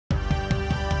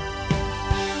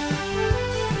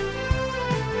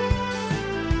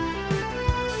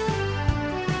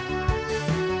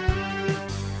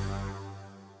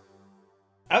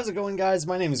How's it going, guys?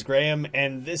 My name is Graham,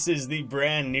 and this is the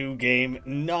brand new game,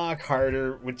 Knock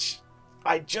Harder, which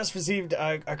I just received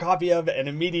a copy of and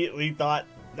immediately thought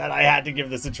that I had to give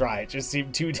this a try. It just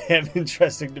seemed too damn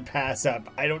interesting to pass up.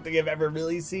 I don't think I've ever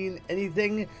really seen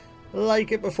anything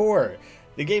like it before.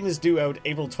 The game is due out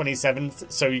April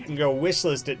 27th, so you can go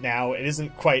wishlist it now. It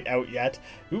isn't quite out yet.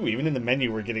 Ooh, even in the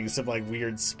menu we're getting some like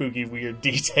weird, spooky, weird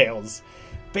details.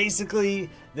 Basically,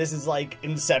 this is like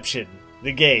Inception,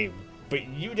 the game. But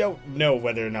you don't know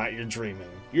whether or not you're dreaming.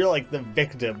 You're like the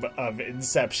victim of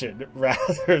Inception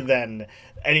rather than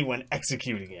anyone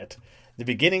executing it. The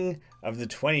beginning of the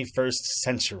 21st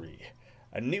century.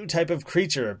 A new type of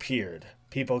creature appeared.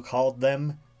 People called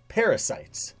them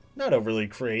parasites. Not overly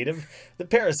creative. The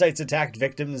parasites attacked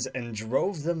victims and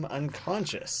drove them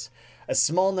unconscious. A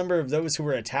small number of those who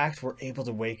were attacked were able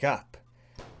to wake up.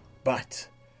 But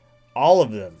all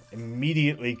of them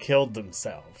immediately killed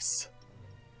themselves.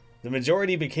 The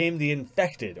majority became the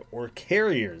infected, or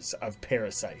carriers of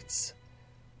parasites.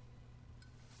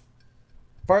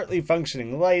 Partly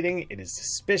functioning lighting, it is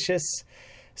suspicious.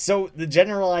 So the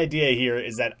general idea here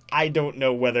is that I don't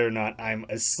know whether or not I'm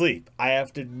asleep. I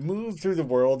have to move through the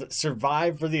world,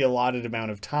 survive for the allotted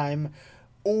amount of time,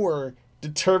 or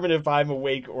determine if I'm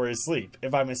awake or asleep.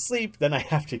 If I'm asleep, then I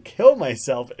have to kill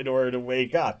myself in order to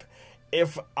wake up.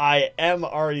 If I am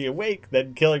already awake,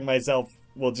 then killing myself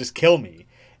will just kill me.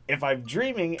 If I'm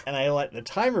dreaming and I let the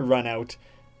timer run out,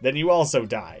 then you also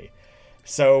die.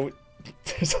 So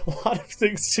there's a lot of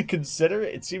things to consider.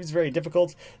 It seems very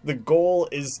difficult. The goal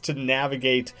is to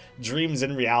navigate dreams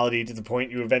and reality to the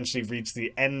point you eventually reach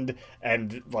the end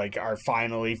and like are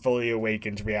finally fully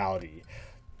awakened reality.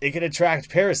 It can attract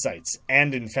parasites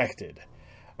and infected.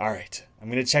 Alright, I'm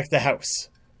going to check the house.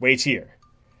 Wait here.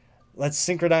 Let's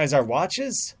synchronize our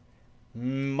watches.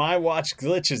 My watch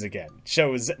glitches again. It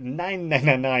shows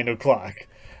 9 o'clock.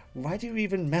 Why do you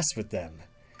even mess with them?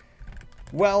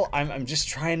 Well, I'm just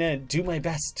trying to do my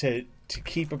best to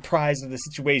keep apprised of the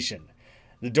situation.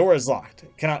 The door is locked.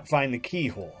 Cannot find the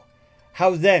keyhole.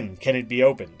 How then can it be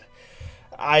opened?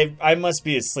 I must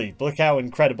be asleep. Look how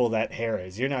incredible that hair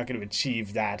is. You're not going to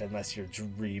achieve that unless you're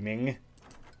dreaming.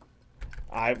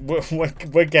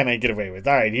 What can I get away with?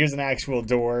 Alright, here's an actual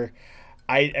door.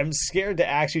 I am scared to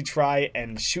actually try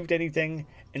and shoot anything,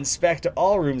 inspect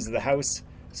all rooms of the house,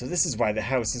 so this is why the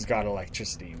house has got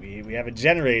electricity. We have a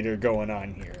generator going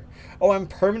on here. Oh, I'm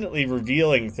permanently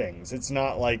revealing things. It's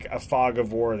not like a fog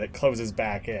of war that closes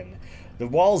back in. The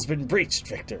wall's been breached,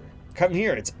 Victor. Come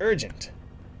here, it's urgent.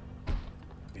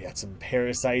 We got some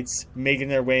parasites making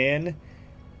their way in.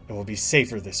 It will be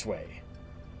safer this way.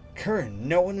 Kern,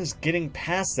 no one is getting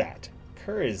past that.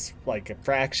 Kerr is like a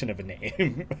fraction of a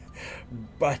name.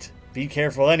 But be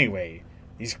careful anyway.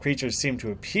 These creatures seem to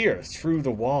appear through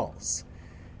the walls.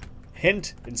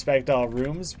 Hint, inspect all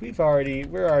rooms. We're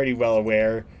already well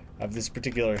aware of this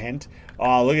particular hint.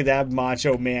 Oh, look at that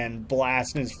macho man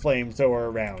blasting his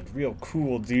flamethrower around. Real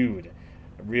cool dude.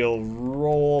 A real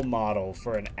role model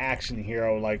for an action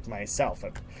hero like myself.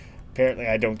 Apparently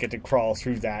I don't get to crawl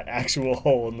through that actual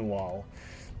hole in the wall.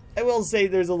 I will say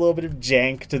there's a little bit of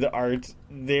jank to the art.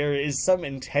 There is some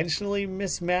intentionally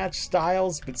mismatched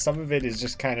styles, but some of it is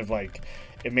just kind of like,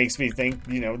 it makes me think,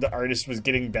 you know, the artist was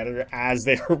getting better as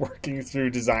they were working through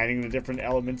designing the different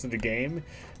elements of the game.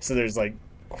 So there's like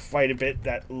quite a bit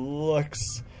that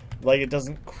looks like it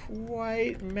doesn't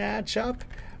quite match up.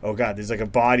 Oh god, there's like a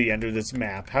body under this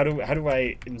map. How do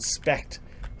I inspect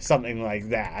something like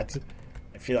that?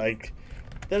 I feel like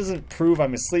that doesn't prove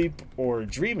I'm asleep or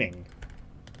dreaming.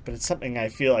 But it's something I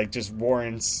feel like just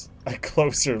warrants a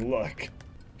closer look.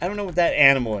 I don't know what that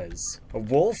animal is. A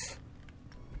wolf?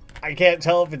 I can't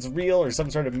tell if it's real or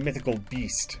some sort of mythical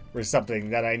beast or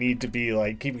something that I need to be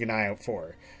like keeping an eye out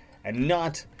for. And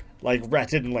not like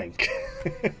Rhett and Link.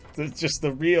 It's just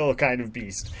the real kind of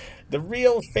beast. The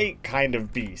real fake kind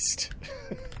of beast.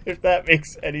 If that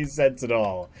makes any sense at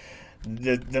all.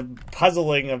 The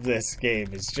puzzling of this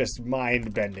game is just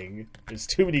mind-bending. There's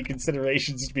too many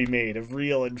considerations to be made of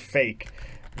real and fake.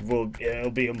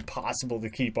 It'll be impossible to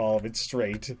keep all of it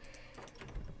straight.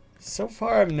 So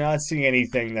far, I'm not seeing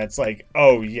anything that's like,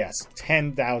 oh yes,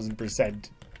 10,000%.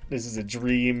 This is a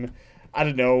dream. I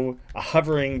don't know, a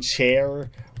hovering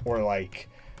chair, or like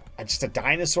just a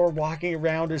dinosaur walking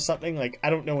around or something. Like,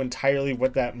 I don't know entirely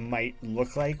what that might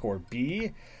look like or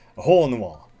be. A hole in the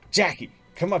wall. Jackie!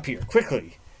 Come up here,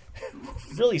 quickly.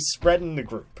 Really spreading the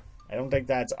group. I don't think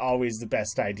that's always the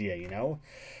best idea, you know?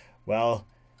 Well,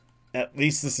 at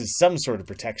least this is some sort of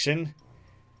protection.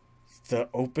 The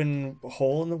open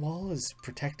hole in the wall is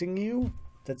protecting you?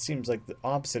 That seems like the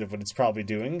opposite of what it's probably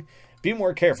doing. Be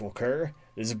more careful, Kerr.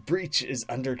 This breach is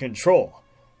under control.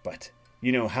 But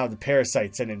you know how the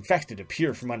parasites and infected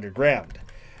appear from underground.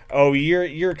 Oh,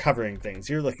 you're covering things.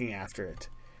 You're looking after it.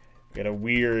 Got a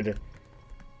weird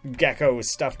gecko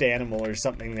stuffed animal or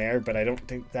something there, but I don't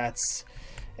think that's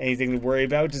anything to worry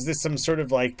about. Is this some sort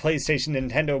of like PlayStation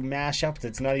Nintendo mashup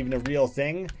that's not even a real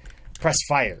thing? Press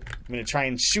fire. I'm gonna try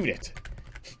and shoot it.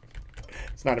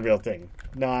 It's not a real thing.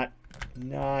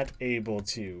 Not able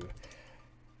to.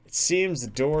 It seems the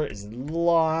door is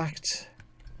locked.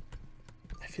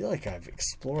 I feel like I've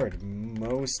explored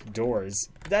most doors.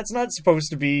 That's not supposed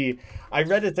to be... I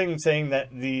read a thing saying that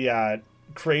the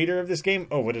creator of this game...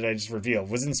 Oh, what did I just reveal?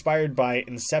 Was inspired by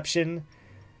Inception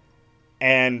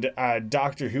and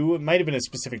Doctor Who. It might have been a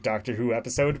specific Doctor Who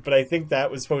episode, but I think that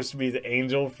was supposed to be the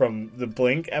angel from the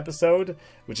Blink episode,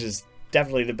 which is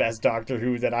definitely the best Doctor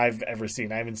Who that I've ever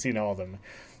seen. I haven't seen all of them.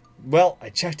 Well, I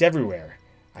checked everywhere.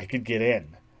 I could get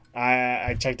in.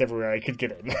 I checked everywhere I could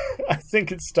get in. I think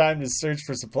it's time to search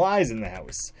for supplies in the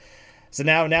house. So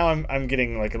now I'm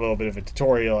getting like a little bit of a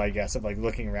tutorial, I guess, of like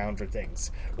looking around for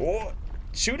things. Oh,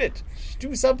 shoot it.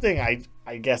 Do something.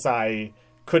 I guess I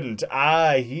couldn't.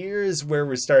 Here's where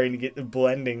we're starting to get the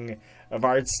blending of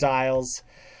art styles.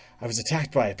 I was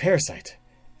attacked by a parasite.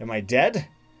 Am I dead?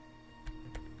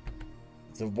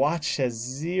 The watch says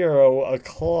 0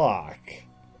 o'clock.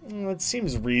 That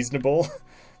seems reasonable.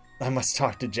 I must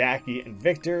talk to Jackie and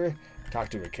Victor, talk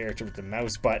to a character with the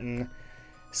mouse button.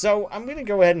 So I'm going to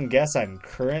go ahead and guess I'm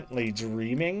currently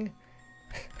dreaming.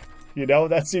 You know,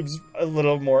 that seems a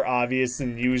little more obvious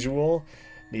than usual.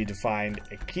 Need to find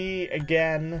a key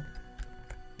again.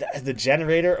 The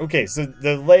generator. Okay, so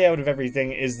the layout of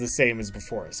everything is the same as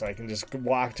before. So I can just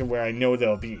walk to where I know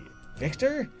they'll be.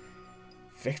 Victor?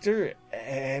 Victor?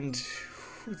 And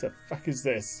who the fuck is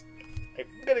this?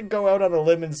 I'm gonna go out on a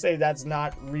limb and say that's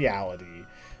not reality.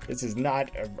 This is not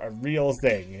a real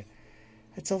thing.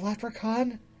 It's a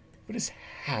leprechaun? What is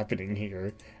happening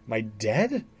here? Am I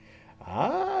dead?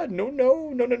 No.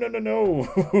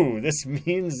 This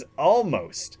means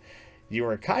almost. You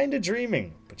are kinda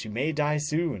dreaming, but you may die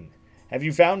soon. Have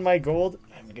you found my gold?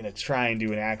 I'm gonna try and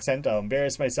do an accent. I'll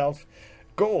embarrass myself.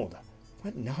 Gold.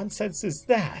 What nonsense is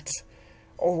that?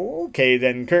 Oh, okay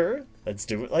then, Kerr. Let's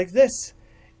do it like this.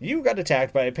 You got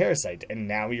attacked by a parasite, and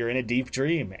now you're in a deep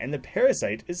dream, and the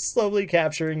parasite is slowly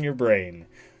capturing your brain.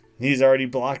 He's already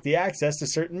blocked the access to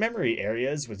certain memory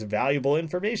areas with valuable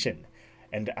information,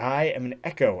 and I am an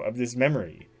echo of this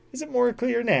memory. Is it more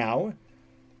clear now?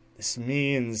 This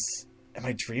means... Am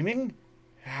I dreaming?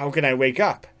 How can I wake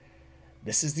up?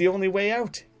 This is the only way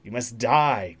out. You must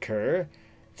die, Kerr.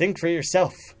 Think for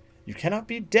yourself. You cannot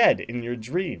be dead in your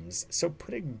dreams, so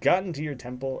put a gun to your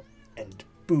temple and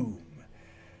boom.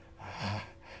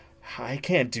 I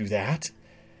can't do that.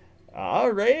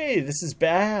 Alright, this is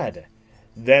bad.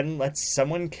 Then let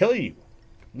someone kill you.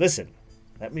 Listen,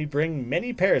 let me bring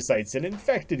many parasites and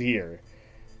infected here.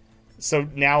 So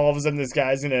now all of a sudden this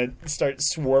guy's gonna start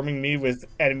swarming me with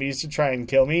enemies to try and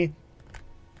kill me.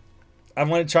 I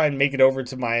want to try and make it over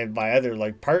to my other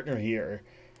like partner here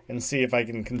and see if I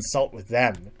can consult with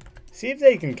them. See if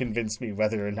they can convince me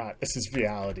whether or not this is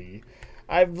reality.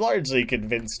 I've largely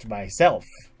convinced myself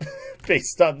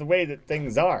based on the way that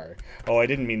things are. Oh, I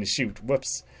didn't mean to shoot.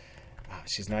 Whoops. Oh,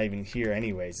 she's not even here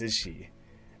anyways, is she?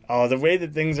 Oh, the way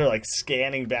that things are like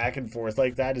scanning back and forth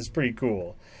like that is pretty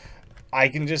cool. I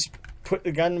can just put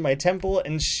the gun to my temple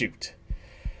and shoot.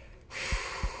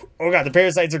 Oh god, the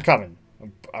parasites are coming.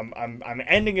 I'm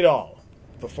ending it all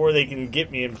before they can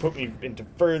get me and put me into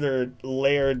further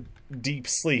layered deep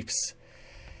sleeps.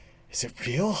 Is it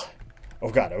real? Oh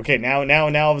god, okay, now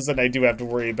all of a sudden I do have to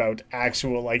worry about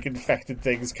actual, like, infected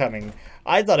things coming.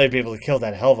 I thought I'd be able to kill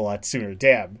that hell of a lot sooner.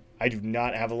 Damn, I do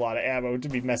not have a lot of ammo to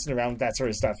be messing around with that sort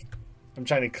of stuff. I'm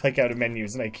trying to click out of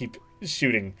menus and I keep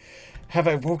shooting. Have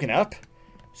I woken up?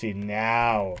 See,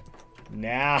 now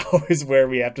is where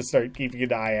we have to start keeping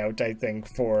an eye out, I think,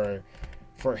 for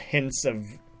hints of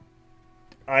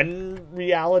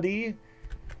unreality.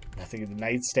 Nothing in the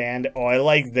nightstand. Oh, I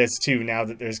like this too, now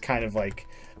that there's kind of like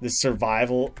this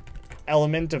survival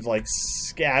element of like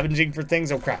scavenging for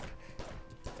things. Oh crap.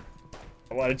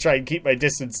 I want to try and keep my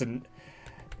distance, and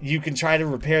you can try to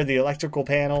repair the electrical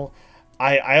panel.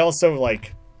 I also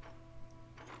like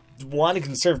want to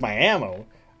conserve my ammo.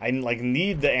 I like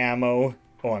need the ammo.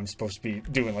 Oh, I'm supposed to be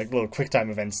doing like little quick time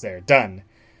events there. Done.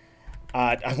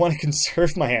 I want to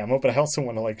conserve my ammo, but I also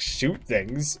want to like shoot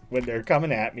things when they're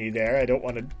coming at me there. I don't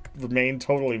want to remain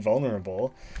totally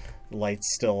vulnerable. The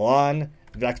light's still on.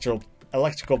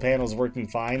 electrical panel's working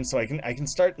fine, so I can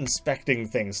start inspecting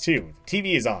things too.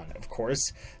 TV is on, of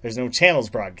course. There's no channels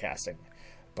broadcasting,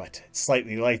 but it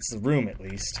slightly lights the room at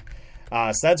least.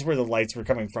 So that's where the lights were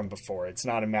coming from before. It's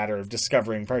not a matter of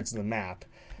discovering parts of the map.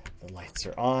 The lights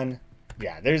are on.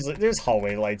 Yeah, there's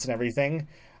hallway lights and everything.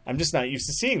 I'm just not used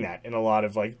to seeing that in a lot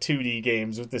of like 2D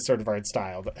games with this sort of art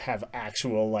style that have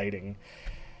actual lighting.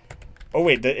 Oh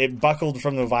wait, it buckled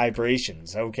from the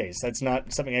vibrations. Okay, so that's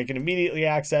not something I can immediately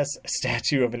access. A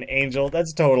statue of an angel.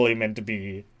 That's totally meant to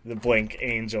be the Blink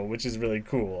angel, which is really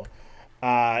cool.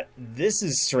 This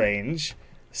is strange.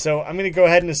 So I'm going to go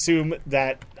ahead and assume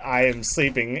that I am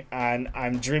sleeping and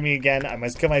I'm dreaming again. I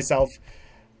must kill myself.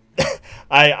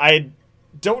 I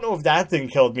don't know if that thing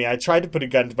killed me. I tried to put a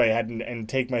gun to my head and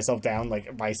take myself down.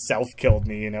 Like, myself killed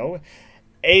me, you know?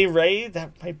 A Ray?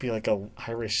 That might be like a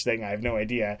Irish thing. I have no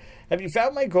idea. Have you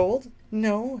found my gold?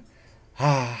 No.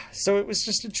 So it was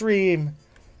just a dream.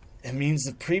 It means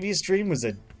the previous dream was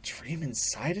a dream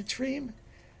inside a dream?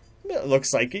 It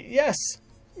looks like it, yes.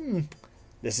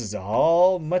 This is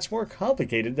all much more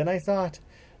complicated than I thought.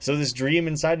 So this dream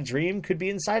inside a dream could be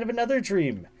inside of another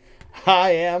dream.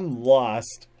 I am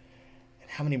lost.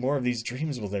 And how many more of these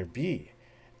dreams will there be?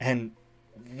 And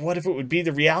what if it would be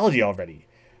the reality already?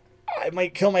 I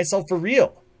might kill myself for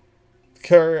real.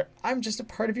 Kerr, I'm just a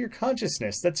part of your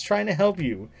consciousness that's trying to help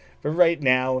you. But right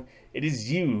now, it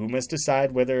is you who must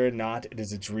decide whether or not it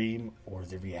is a dream or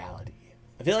the reality.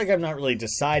 I feel like I'm not really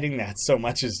deciding that so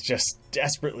much as just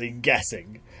desperately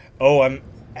guessing. Oh, I'm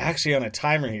actually on a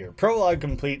timer here. Prologue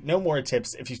complete, no more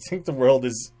tips. If you think the world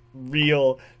is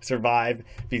real, survive.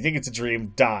 If you think it's a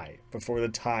dream, die. Before the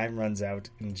time runs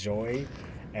out, enjoy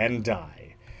and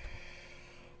die.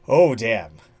 Oh,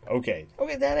 damn. Okay,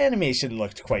 that animation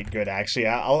looked quite good, actually.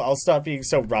 I'll stop being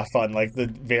so rough on, like, the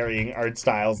varying art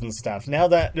styles and stuff. Now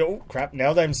that, oh, crap,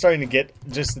 now that I'm starting to get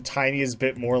just the tiniest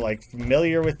bit more, like,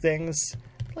 familiar with things,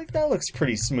 like, that looks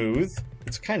pretty smooth.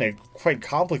 It's kind of quite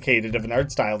complicated of an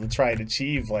art style to try and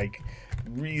achieve, like,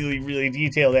 really, really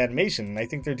detailed animation, and I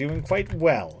think they're doing quite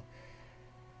well.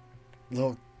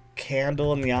 Little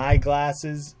candle in the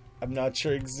eyeglasses. I'm not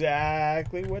sure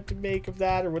exactly what to make of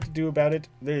that or what to do about it.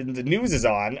 The news is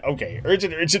on. Okay,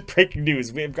 urgent breaking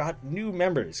news. We have got new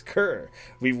members. Kerr,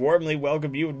 we warmly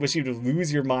welcome you and wish you to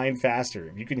lose your mind faster.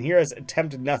 If you can hear us,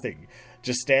 attempt nothing.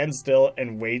 Just stand still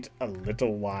and wait a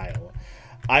little while.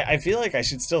 I feel like I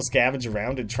should still scavenge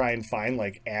around and try and find,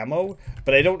 like, ammo,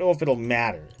 but I don't know if it'll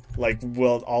matter. Like,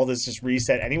 will all this just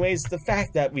reset anyways? The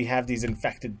fact that we have these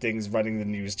infected things running the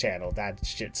news channel, that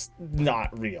shit's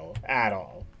not real at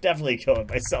all. Definitely killing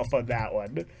myself on that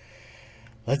one.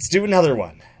 Let's do another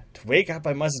one. To wake up,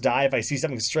 I must die if I see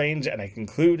something strange, and I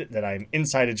conclude that I'm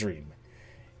inside a dream.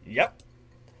 Yep.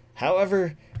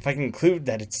 However, if I conclude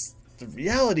that it's the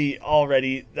reality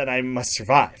already, then I must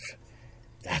survive.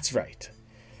 That's right.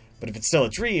 But if it's still a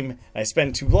dream, and I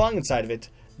spend too long inside of it,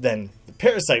 then the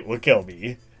parasite will kill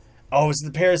me. Oh, so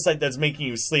the parasite that's making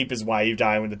you sleep is why you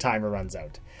die when the timer runs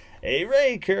out. Hey,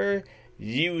 Ray, Kerr,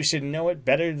 you should know it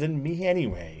better than me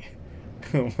anyway.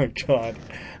 Oh my god.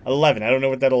 11. I don't know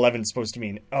what that 11 is supposed to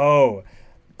mean. Oh,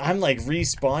 I'm like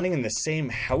respawning in the same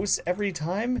house every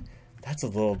time? That's a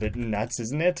little bit nuts,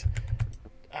 isn't it?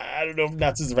 I don't know if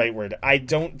nuts is the right word. I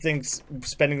don't think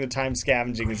spending the time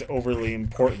scavenging is overly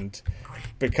important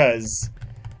because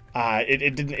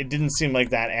it didn't seem like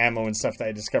that ammo and stuff that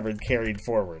I discovered carried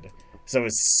forward. So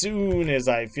as soon as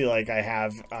I feel like I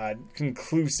have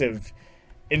conclusive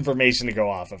information to go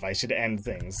off of, I should end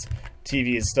things.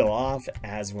 TV is still off,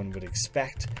 as one would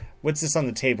expect. What's this on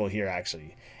the table here,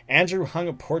 actually? Andrew hung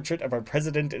a portrait of our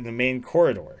president in the main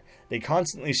corridor. They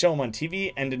constantly show him on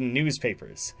TV and in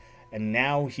newspapers. And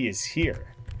now he is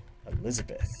here.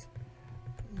 Elizabeth.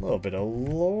 A little bit of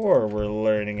lore we're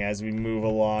learning as we move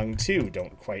along, too.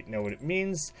 Don't quite know what it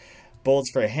means.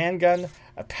 Bullets for a handgun.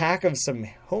 A pack of some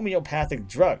homeopathic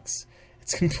drugs.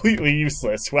 It's completely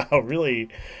useless. Wow,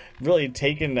 really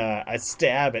taking a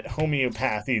stab at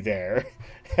homeopathy there.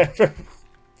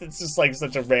 It's just like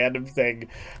such a random thing.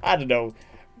 I don't know.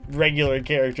 Regular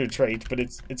character trait, but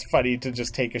it's funny to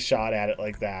just take a shot at it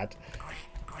like that.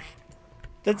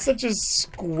 That's such a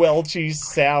squelchy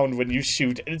sound when you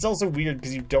shoot. And it's also weird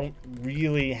because you don't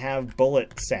really have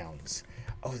bullet sounds.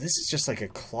 Oh, this is just like a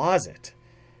closet.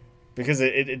 Because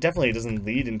it definitely doesn't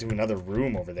lead into another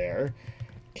room over there.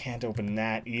 Can't open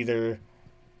that either.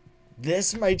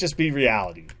 This might just be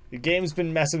reality. The game's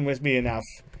been messing with me enough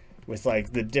with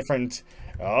like the different...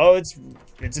 Oh,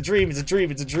 it's a dream, it's a dream,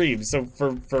 it's a dream. So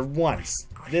for once,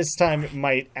 this time it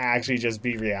might actually just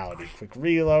be reality. Quick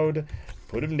reload,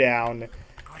 put him down.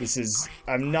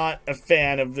 I'm not a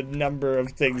fan of the number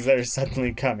of things that are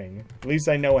suddenly coming. At least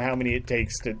I know how many it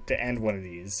takes to end one of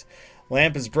these.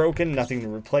 Lamp is broken, nothing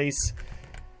to replace.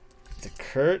 The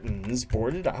curtains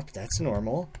boarded up, that's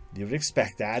normal. You would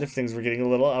expect that if things were getting a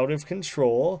little out of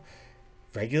control.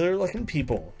 Regular looking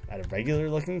people at a regular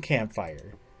looking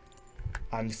campfire.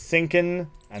 I'm thinking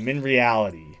I'm in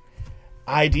reality.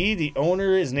 ID, the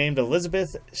owner is named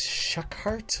Elizabeth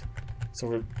Shuckhart. So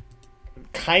we're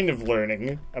kind of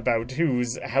learning about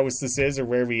whose house this is or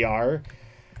where we are.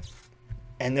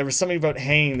 And there was something about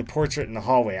hanging the portrait in the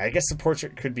hallway. I guess the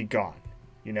portrait could be gone.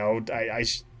 You know,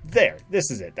 there,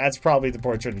 this is it. That's probably the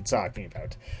portrait it's talking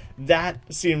about. That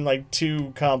seemed like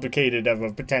too complicated of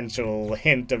a potential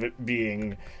hint of it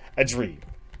being a dream.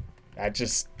 That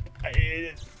just...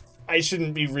 I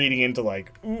shouldn't be reading into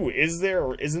like, ooh, is there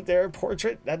or isn't there a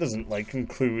portrait? That doesn't like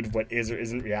conclude what is or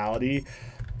isn't reality.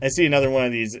 I see another one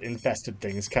of these infested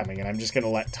things coming, and I'm just going to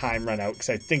let time run out because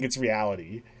I think it's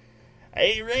reality.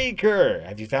 Hey, Raker,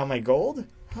 have you found my gold?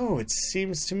 Oh, it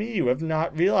seems to me you have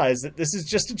not realized that this is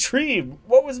just a dream.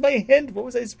 What was my hint? What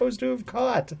was I supposed to have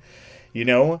caught? You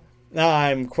know,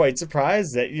 I'm quite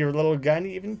surprised that your little gun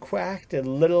even quacked a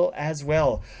little as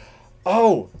well.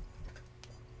 Oh,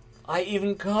 I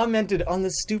even commented on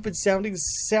the stupid sounding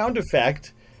sound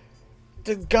effect.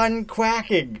 The gun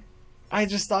quacking. I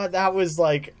just thought that was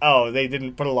like, oh, they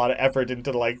didn't put a lot of effort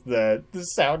into like the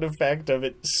sound effect of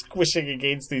it squishing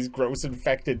against these gross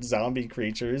infected zombie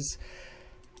creatures.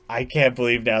 I can't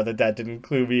believe now that that didn't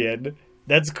clue me in.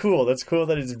 That's cool. That's cool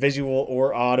that it's visual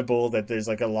or audible, that there's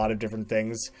like a lot of different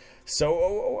things.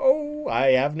 So,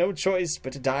 I have no choice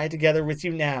but to die together with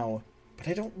you now. But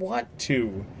I don't want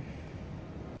to.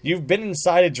 You've been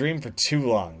inside a dream for too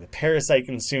long. The parasite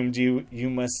consumed you. You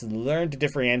must learn to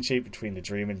differentiate between the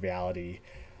dream and reality.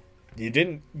 You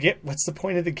didn't get what's the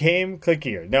point of the game? Click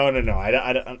here. No.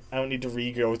 I don't need to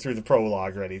re-go through the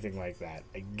prologue or anything like that.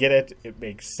 I get it. It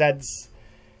makes sense.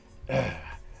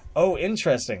 Oh,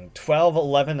 interesting. 12,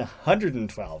 11,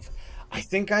 112. I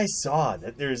think I saw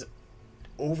that there's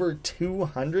over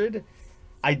 200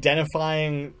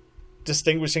 identifying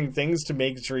distinguishing things to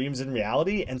make dreams and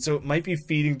reality, and so it might be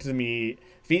feeding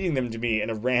them to me in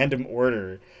a random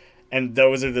order, and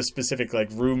those are the specific like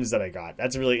rooms that I got.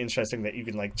 That's really interesting that you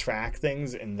can like track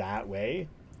things in that way.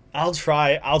 I'll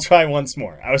try once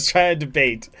more. I was trying to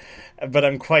debate, but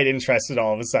I'm quite interested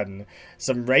all of a sudden.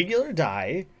 Some regular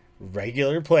die,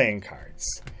 regular playing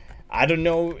cards. I don't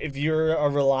know if you're a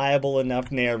reliable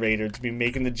enough narrator to be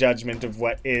making the judgment of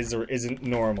what is or isn't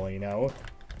normal, you know?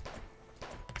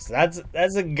 So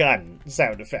that's a gun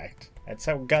sound effect. That's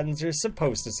how guns are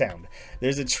supposed to sound.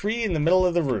 There's a tree in the middle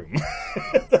of the room.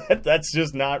 That's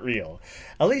just not real.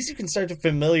 At least you can start to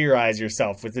familiarize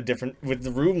yourself with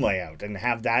the room layout and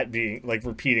have that be like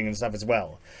repeating and stuff as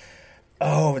well.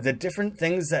 Oh, the different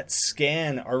things that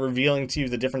scan are revealing to you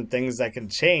the different things that can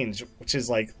change, which is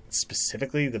like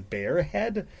specifically the bear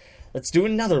head. Let's do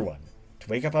another one. To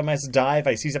wake up, I must die. If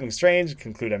I see something strange,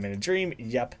 conclude I'm in a dream.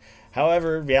 Yep.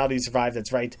 However, reality survived.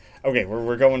 That's right. Okay,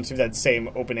 we're going through that same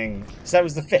opening. So that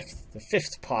was the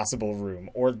fifth possible room.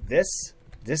 Or this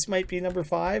might be number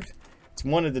 5. It's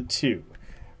one of the two.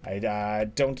 I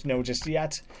don't know just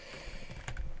yet.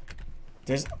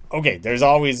 There's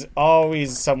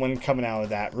always someone coming out of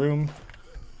that room.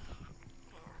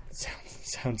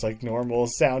 Sounds like normal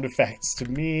sound effects to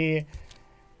me.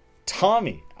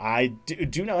 Tommy, I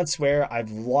do not swear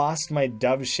I've lost my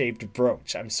dove-shaped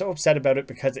brooch. I'm so upset about it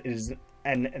because it is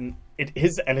an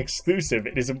exclusive.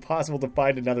 It is impossible to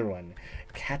find another one.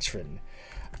 Katrin.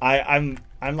 I'm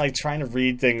like trying to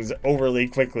read things overly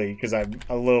quickly because I'm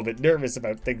a little bit nervous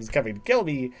about things coming to kill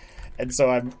me, and so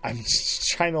I'm just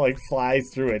trying to like fly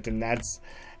through it, and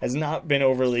has not been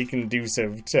overly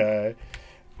conducive to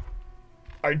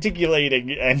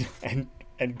articulating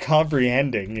and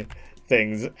comprehending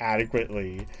things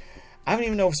adequately. I don't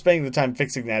even know if spending the time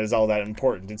fixing that is all that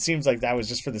important. It seems like that was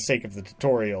just for the sake of the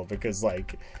tutorial because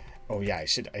like, oh yeah, I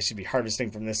should be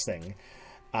harvesting from this thing.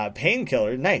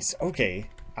 Painkiller, nice. Okay,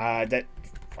 that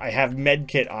I have med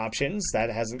kit options. That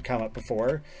hasn't come up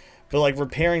before. But like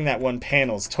repairing that one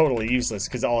panel is totally useless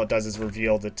because all it does is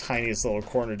reveal the tiniest little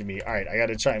corner to me. All right, I got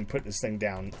to try and put this thing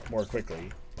down more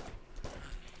quickly.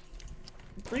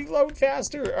 Reload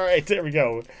faster. All right, there we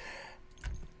go.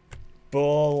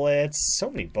 Bullets. So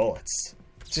many bullets.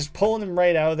 Just pulling them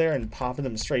right out of there and popping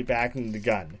them straight back into the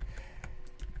gun.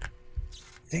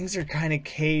 Things are kind of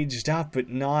caged up, but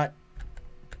not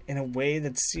in a way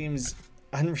that seems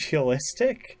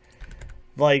unrealistic.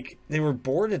 Like, they were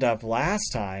boarded up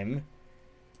last time.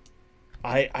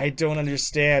 I don't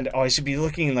understand. Oh, I should be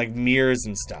looking in like mirrors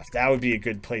and stuff. That would be a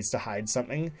good place to hide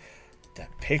something. That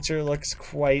picture looks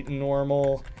quite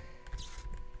normal.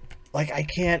 Like, I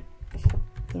can't...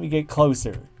 Let me get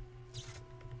closer.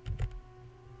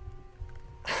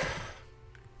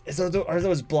 Are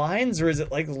those blinds, or is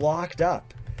it like locked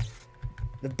up?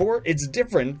 The board, it's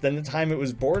different than the time it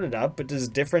was boarded up, but does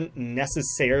different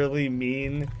necessarily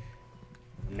mean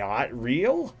not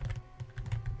real?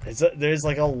 There's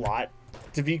like a lot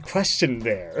to be questioned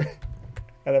there.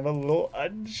 And I'm a little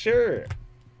unsure.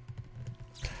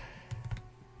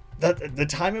 The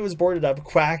time it was boarded up,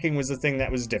 quacking was the thing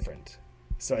that was different.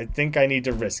 So I think I need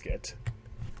to risk it.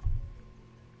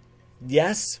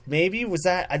 Yes, maybe? Was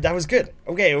that was good.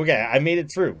 Okay, I made it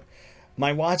through.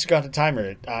 My watch got a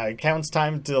timer. It counts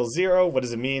time till 0. What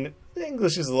does it mean?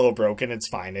 English is a little broken. It's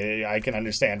fine. I can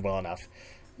understand well enough.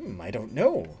 I don't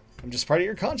know. I'm just part of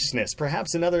your consciousness.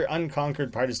 Perhaps another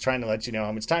unconquered part is trying to let you know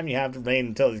how much time you have to remain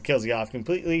until it kills you off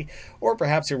completely. Or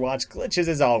perhaps your watch glitches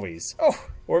as always. Oh,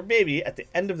 or maybe at the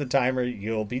end of the timer,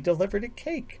 you'll be delivered a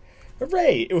cake.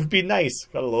 Hooray! It would be nice.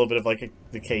 Got a little bit of like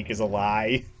the cake is a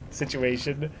lie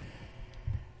situation.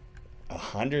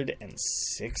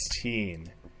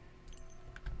 116.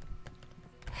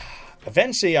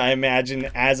 Eventually, I imagine,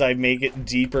 as I make it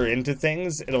deeper into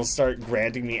things, it'll start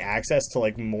granting me access to,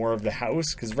 like, more of the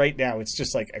house. Because right now, it's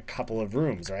just, like, a couple of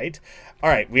rooms, right?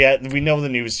 Alright, we know the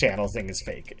news channel thing is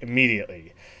fake.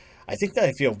 Immediately. I think that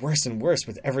I feel worse and worse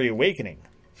with every awakening.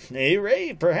 Hey,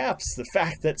 Ray, perhaps the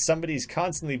fact that somebody's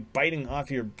constantly biting off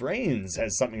your brains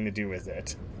has something to do with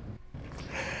it.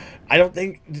 I don't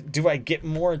think... Do I get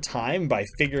more time by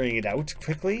figuring it out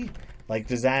quickly? Like,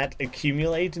 does that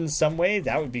accumulate in some way?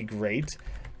 That would be great.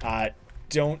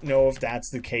 Don't know if that's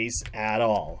the case at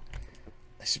all.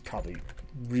 I should probably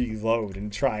reload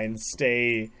and try and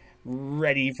stay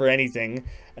ready for anything.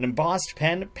 An embossed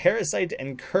pen, Parasite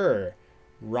and Cur,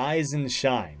 rise and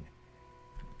shine.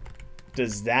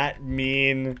 Does that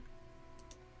mean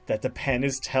that the pen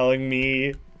is telling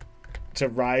me to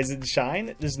rise and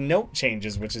shine? There's note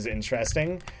changes, which is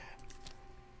interesting.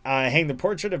 Hang the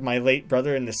portrait of my late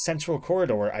brother in the central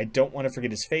corridor. I don't want to forget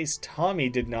his face. Tommy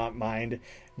did not mind. It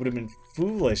would have been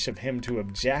foolish of him to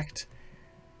object.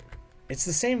 It's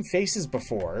the same face as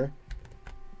before.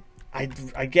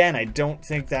 Again, I don't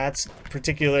think that's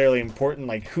particularly important,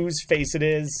 like whose face it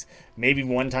is. Maybe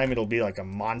one time it'll be like a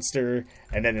monster,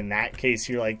 and then in that case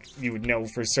you would know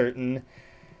for certain.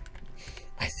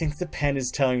 I think the pen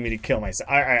is telling me to kill myself.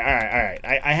 All right.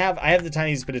 I have the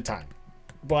tiniest bit of time.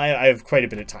 Well, I have quite a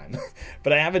bit of time.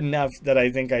 But I have enough that I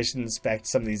think I should inspect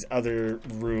some of these other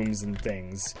rooms and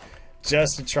things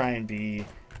just to try and be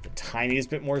the tiniest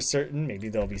bit more certain. Maybe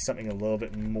there'll be something a little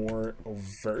bit more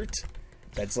overt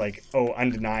that's like, oh,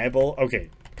 undeniable. Okay,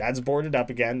 that's boarded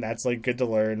up again. That's like good to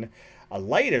learn. A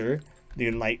lighter, you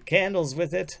can light candles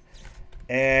with it.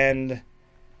 And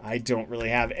I don't really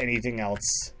have anything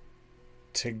else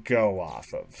to go off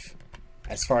of,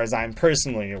 as far as I'm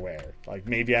personally aware. Like,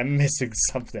 maybe I'm missing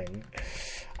something.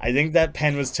 I think that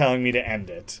pen was telling me to end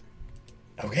it.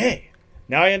 Okay,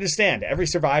 now I understand. Every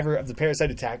survivor of the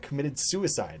parasite attack committed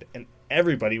suicide, and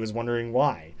everybody was wondering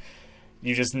why.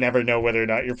 You just never know whether or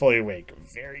not you're fully awake.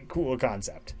 Very cool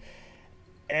concept.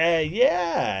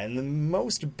 Yeah, and the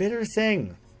most bitter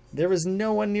thing, there was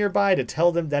no one nearby to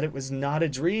tell them that it was not a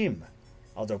dream.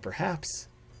 Although perhaps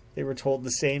they were told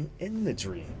the same in the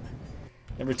dream.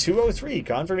 Number 203,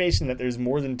 confirmation that there's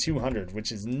more than 200,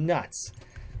 which is nuts.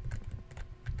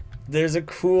 There's a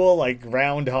cool, like,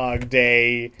 Groundhog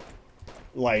Day,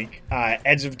 like,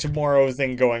 Edge of Tomorrow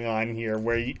thing going on here,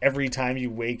 where every time you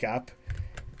wake up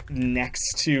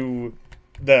next to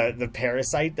the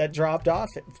parasite that dropped off,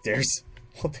 there's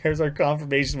our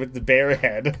confirmation with the bear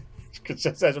head. It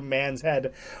just has a man's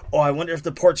head. Oh, I wonder if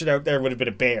the portrait out there would have been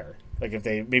a bear. Like, if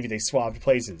maybe they swapped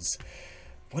places.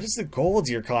 What is the gold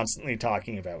you're constantly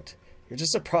talking about? You're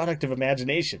just a product of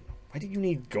imagination. Why do you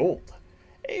need gold?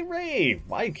 Hey, Ray,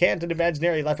 why can't an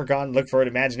imaginary leprechaun look for an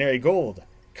imaginary gold?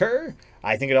 Cur,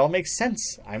 I think it all makes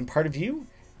sense. I'm part of you,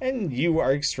 and you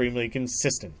are extremely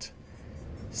consistent.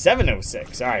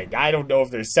 706. Alright, I don't know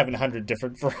if there's 700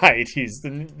 different varieties.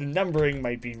 The numbering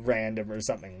might be random or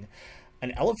something.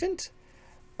 An elephant?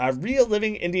 A real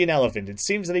living Indian elephant. It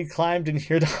seems that he climbed in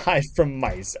here to hide from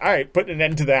mice. Alright, putting an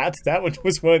end to that. That one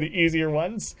was one of the easier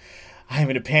ones. I'm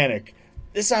in a panic.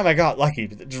 This time I got lucky,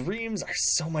 but the dreams are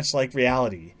so much like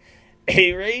reality.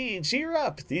 Hey Ray, cheer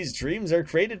up. These dreams are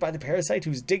created by the parasite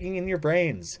who's digging in your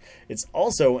brains. It's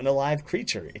also an alive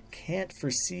creature. It can't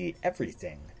foresee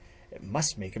everything. It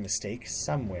must make a mistake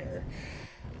somewhere.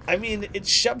 I mean, it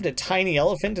shoved a tiny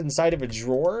elephant inside of a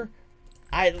drawer.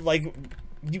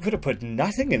 You could have put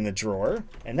nothing in the drawer,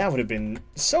 and that would have been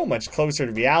so much closer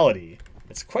to reality.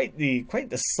 It's quite the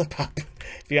slip up,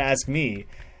 if you ask me.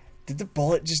 Did the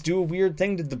bullet just do a weird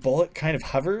thing? Did the bullet kind of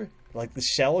hover like the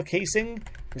shell casing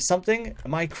or something?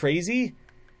 Am I crazy?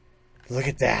 Look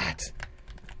at that.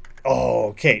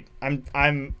 Oh, Kate,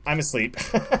 I'm asleep.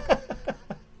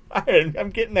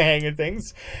 I'm getting the hang of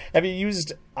things. Have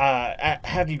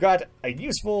you got a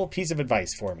useful piece of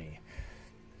advice for me?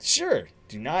 Sure,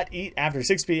 do not eat after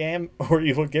 6 p.m. or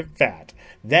you will get fat.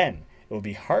 Then it will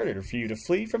be harder for you to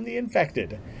flee from the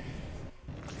infected.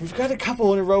 We've got a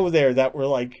couple in a row there that were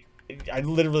like, I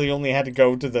literally only had to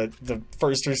go to the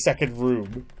first or second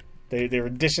room. They were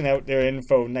dishing out their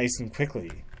info nice and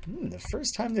quickly. The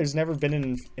first time there's never been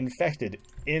an infected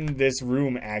in this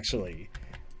room, actually.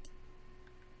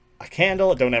 A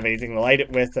candle, don't have anything to light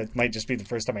it with. That might just be the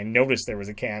first time I noticed there was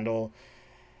a candle.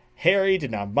 Harry did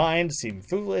not mind, seemed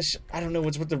foolish. I don't know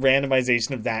what's with the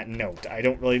randomization of that note. I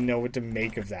don't really know what to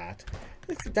make of that.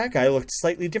 That guy looked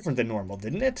slightly different than normal,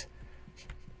 didn't it?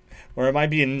 Or am I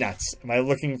being nuts? Am I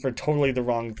looking for totally the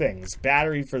wrong things?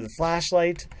 Battery for the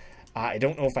flashlight. I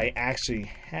don't know if I actually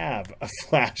have a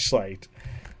flashlight.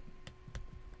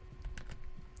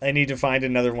 I need to find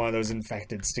another one of those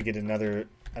infecteds to get another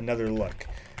look.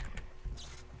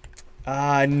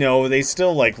 No, they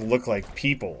still look like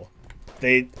people.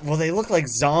 They look like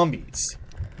zombies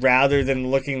rather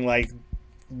than looking like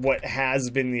what has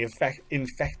been the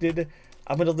infected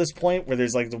up until this point, where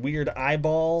there's like the weird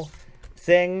eyeball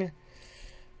thing.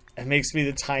 It makes me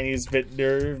the tiniest bit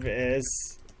nervous.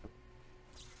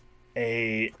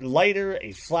 A lighter,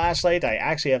 a flashlight. I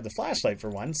actually have the flashlight for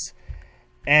once.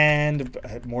 And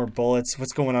more bullets.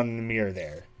 What's going on in the mirror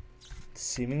there?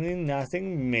 Seemingly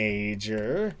nothing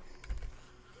major.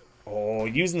 Oh,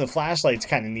 using the flashlight's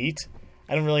kind of neat.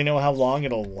 I don't really know how long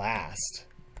it'll last.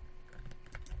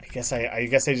 I guess I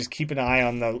just keep an eye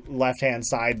on the left-hand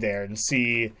side there and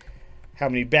see how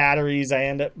many batteries I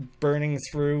end up burning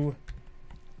through.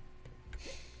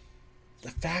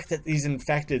 The fact that these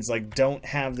infecteds don't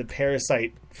have the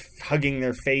parasite hugging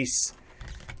their face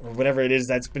or whatever it is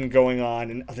that's been going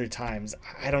on in other times,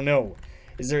 I don't know.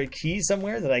 Is there a key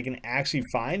somewhere that I can actually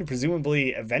find?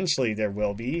 Presumably, eventually there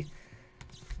will be.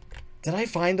 Did I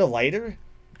find a lighter?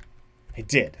 I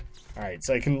did. Alright,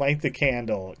 so I can light the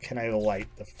candle. Can I light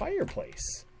the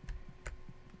fireplace?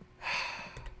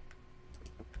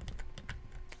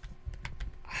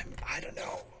 I don't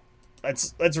know.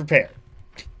 Let's repair.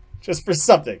 Just for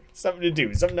something to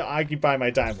do, something to occupy my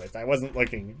time with. I wasn't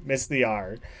looking. Missed the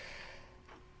R.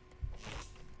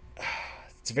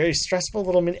 It's a very stressful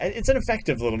little it's an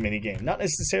effective little mini game. Not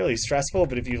necessarily stressful,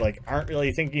 but if you aren't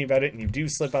really thinking about it and you do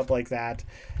slip up like that,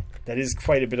 that is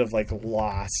quite a bit of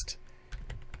lost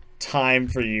time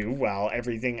for you while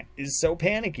everything is so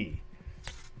panicky.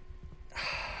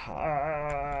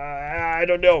 I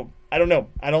don't know. I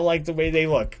don't like the way they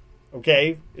look.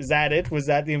 Okay, is that it? Was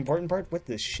that the important part? What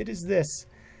the shit is this?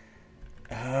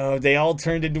 Oh, they all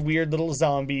turned into weird little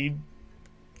zombie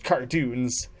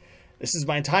cartoons. This is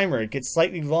my timer. It gets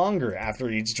slightly longer after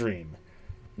each dream.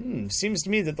 Seems to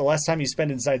me that the less time you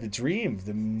spend inside the dream,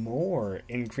 the more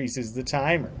increases the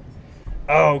timer.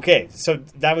 Oh, okay, so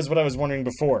that was what I was wondering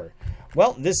before.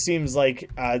 Well, this seems like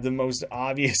the most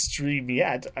obvious dream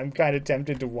yet. I'm kind of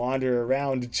tempted to wander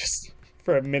around just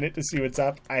for a minute to see what's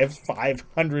up. I have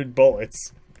 500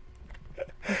 bullets.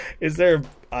 Is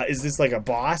this like a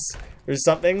boss or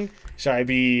something? Should I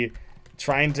be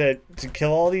trying to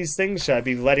kill all these things? Should I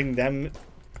be letting them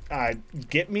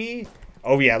get me?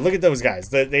 Oh yeah, look at those guys.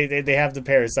 They have the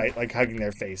parasite hugging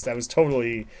their face. That was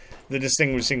totally the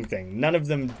distinguishing thing. None of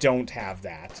them don't have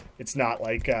that. It's not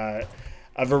like a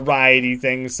variety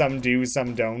thing. Some do,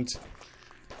 some don't.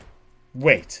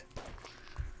 Wait.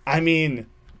 I mean,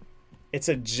 it's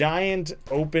a giant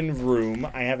open room.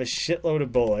 I have a shitload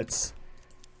of bullets.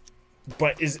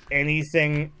 But is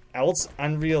anything else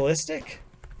unrealistic?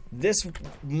 This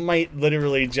might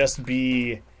literally just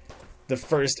be the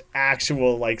first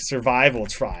actual, survival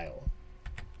trial.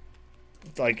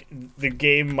 The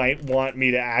game might want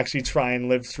me to actually try and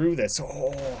live through this.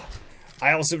 Oh,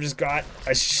 I also just got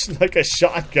a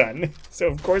shotgun. So,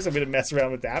 of course, I'm going to mess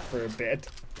around with that for a bit.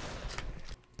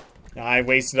 I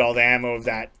wasted all the ammo of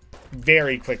that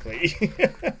very quickly.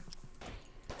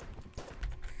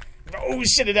 Oh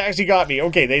shit, it actually got me.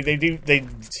 Okay, they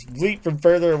leap from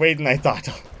further away than I thought.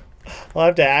 I'll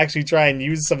have to actually try and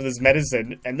use some of this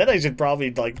medicine, and then I should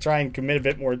probably try and commit a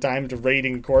bit more time to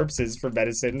raiding corpses for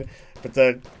medicine. But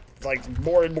the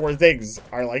more and more things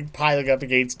are piling up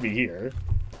against me here.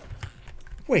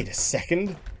 Wait a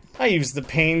second. I used the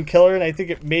painkiller and I think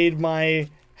it made my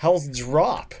Health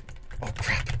drop. Oh,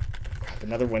 crap. Crap,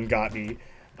 another one got me.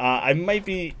 I might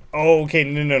be... Oh, okay,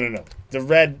 no. The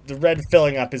red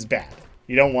filling up is bad.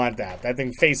 You don't want that. That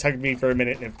thing face hugged me for a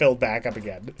minute and it filled back up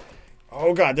again.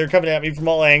 Oh god, they're coming at me from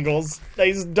all angles.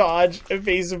 Nice dodge,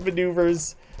 evasive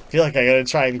maneuvers. I feel like I gotta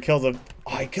try and kill the...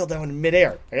 Oh, I killed that one in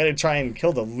midair. I gotta try and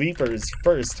kill the leapers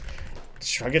first.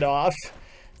 Shrug it off.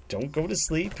 Don't go to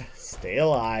sleep. Stay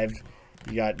alive.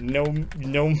 You got no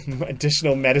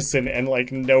additional medicine and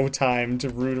like no time to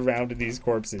root around in these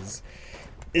corpses.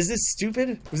 Is this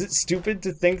stupid? Was it stupid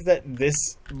to think that this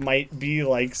might be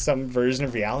like some version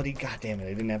of reality? God damn it,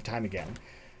 I didn't have time again.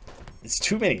 It's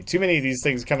too many of these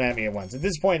things coming at me at once. At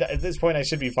this point I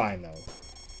should be fine though.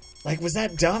 Like, was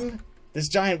that dumb? This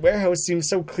giant warehouse seems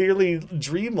so clearly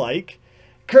dreamlike.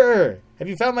 Kerr, have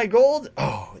you found my gold?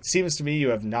 Oh, it seems to me you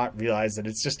have not realized that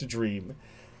it's just a dream.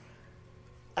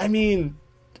 I mean,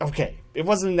 okay, it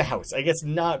wasn't in the house. I guess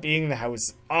not being in the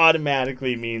house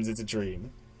automatically means it's a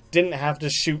dream. Didn't have to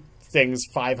shoot things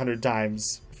 500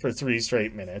 times for 3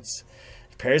 straight minutes.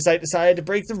 The parasite decided to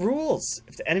break the rules.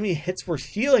 If the enemy hits were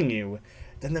healing you,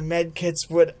 then the med kits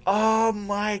would... Oh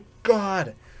my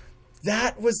god.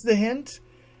 That was the hint?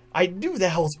 I knew the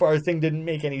health bar thing didn't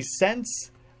make any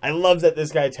sense. I love that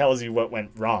this guy tells you what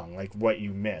went wrong, like what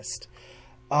you missed.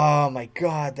 Oh my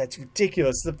god, that's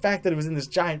ridiculous. The fact that it was in this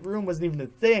giant room wasn't even a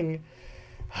thing.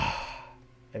 I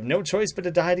have no choice but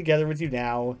to die together with you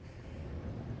now.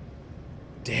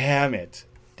 Damn it.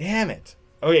 Damn it.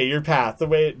 Okay, your path. The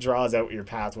way it draws out what your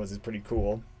path was is pretty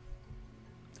cool.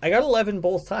 I got 11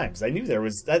 both times. I knew there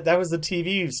was... That was the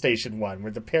TV station one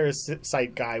where the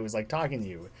parasite guy was like talking to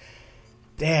you.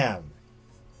 Damn.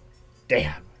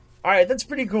 Damn. Alright, that's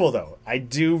pretty cool though. I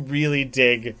do really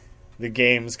dig the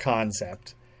game's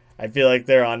concept. I feel like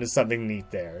they're onto something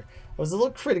neat there. I was a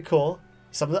little critical.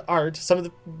 Some of the art, some of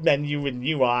the menu and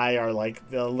UI are like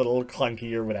a little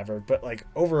clunky or whatever, but like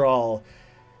overall,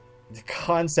 the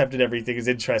concept and everything is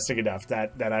interesting enough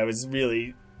that I was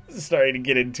really starting to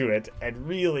get into it and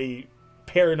really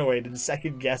paranoid and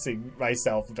second guessing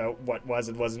myself about what was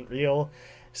and wasn't real.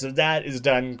 So that is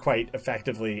done quite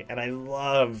effectively, and I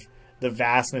love the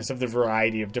vastness of the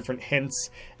variety of different hints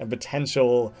and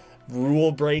potential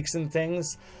rule breaks and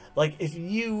things. Like if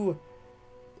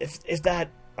that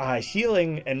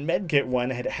healing and medkit one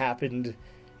had happened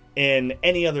in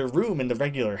any other room in the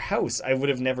regular house, I would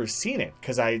have never seen it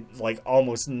because I like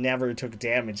almost never took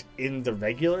damage in the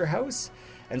regular house,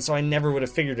 and so I never would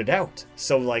have figured it out.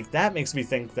 So like that makes me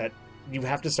think that you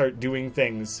have to start doing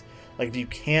things like if you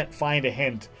can't find a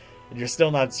hint and you're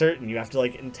still not certain, you have to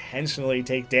like intentionally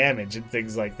take damage and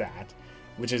things like that,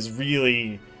 which is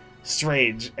really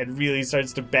strange and really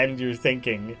starts to bend your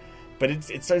thinking. But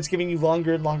it starts giving you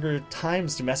longer and longer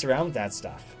times to mess around with that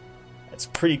stuff. That's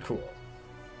pretty cool.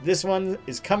 This one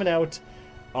is coming out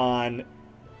on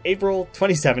April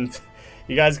 27th.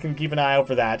 You guys can keep an eye out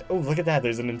for that. Oh, look at that.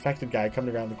 There's an infected guy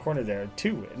coming around the corner there,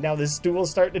 too. Now this stool's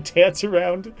starting to dance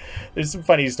around. There's some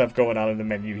funny stuff going on in the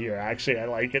menu here. Actually, I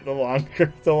like it the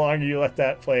longer you let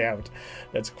that play out.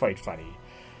 That's quite funny.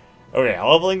 Okay,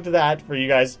 I'll have a link to that for you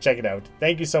guys to check it out.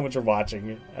 Thank you so much for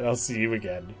watching, and I'll see you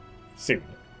again soon.